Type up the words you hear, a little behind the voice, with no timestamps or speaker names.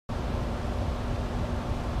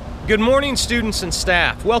Good morning, students and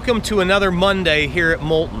staff. Welcome to another Monday here at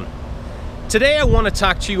Moulton. Today I want to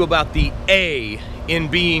talk to you about the A in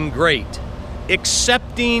being great,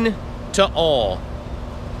 accepting to all.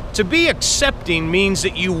 To be accepting means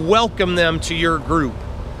that you welcome them to your group.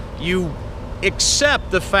 You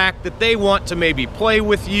accept the fact that they want to maybe play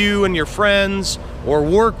with you and your friends or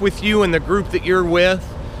work with you in the group that you're with.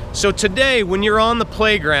 So today, when you're on the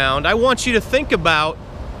playground, I want you to think about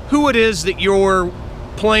who it is that you're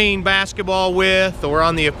playing basketball with or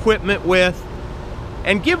on the equipment with,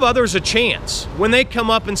 and give others a chance. When they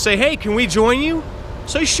come up and say, hey, can we join you?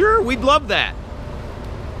 Say, sure, we'd love that.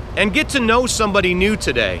 And get to know somebody new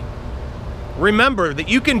today. Remember that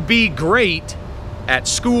you can be great at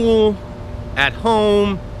school, at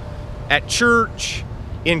home, at church,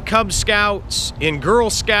 in Cub Scouts, in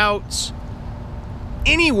Girl Scouts,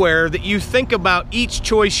 anywhere that you think about each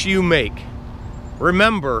choice you make.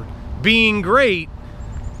 Remember, being great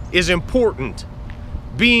is important.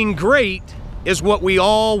 Being great is what we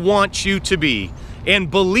all want you to be,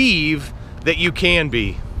 and believe that you can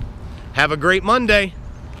be. Have a great Monday.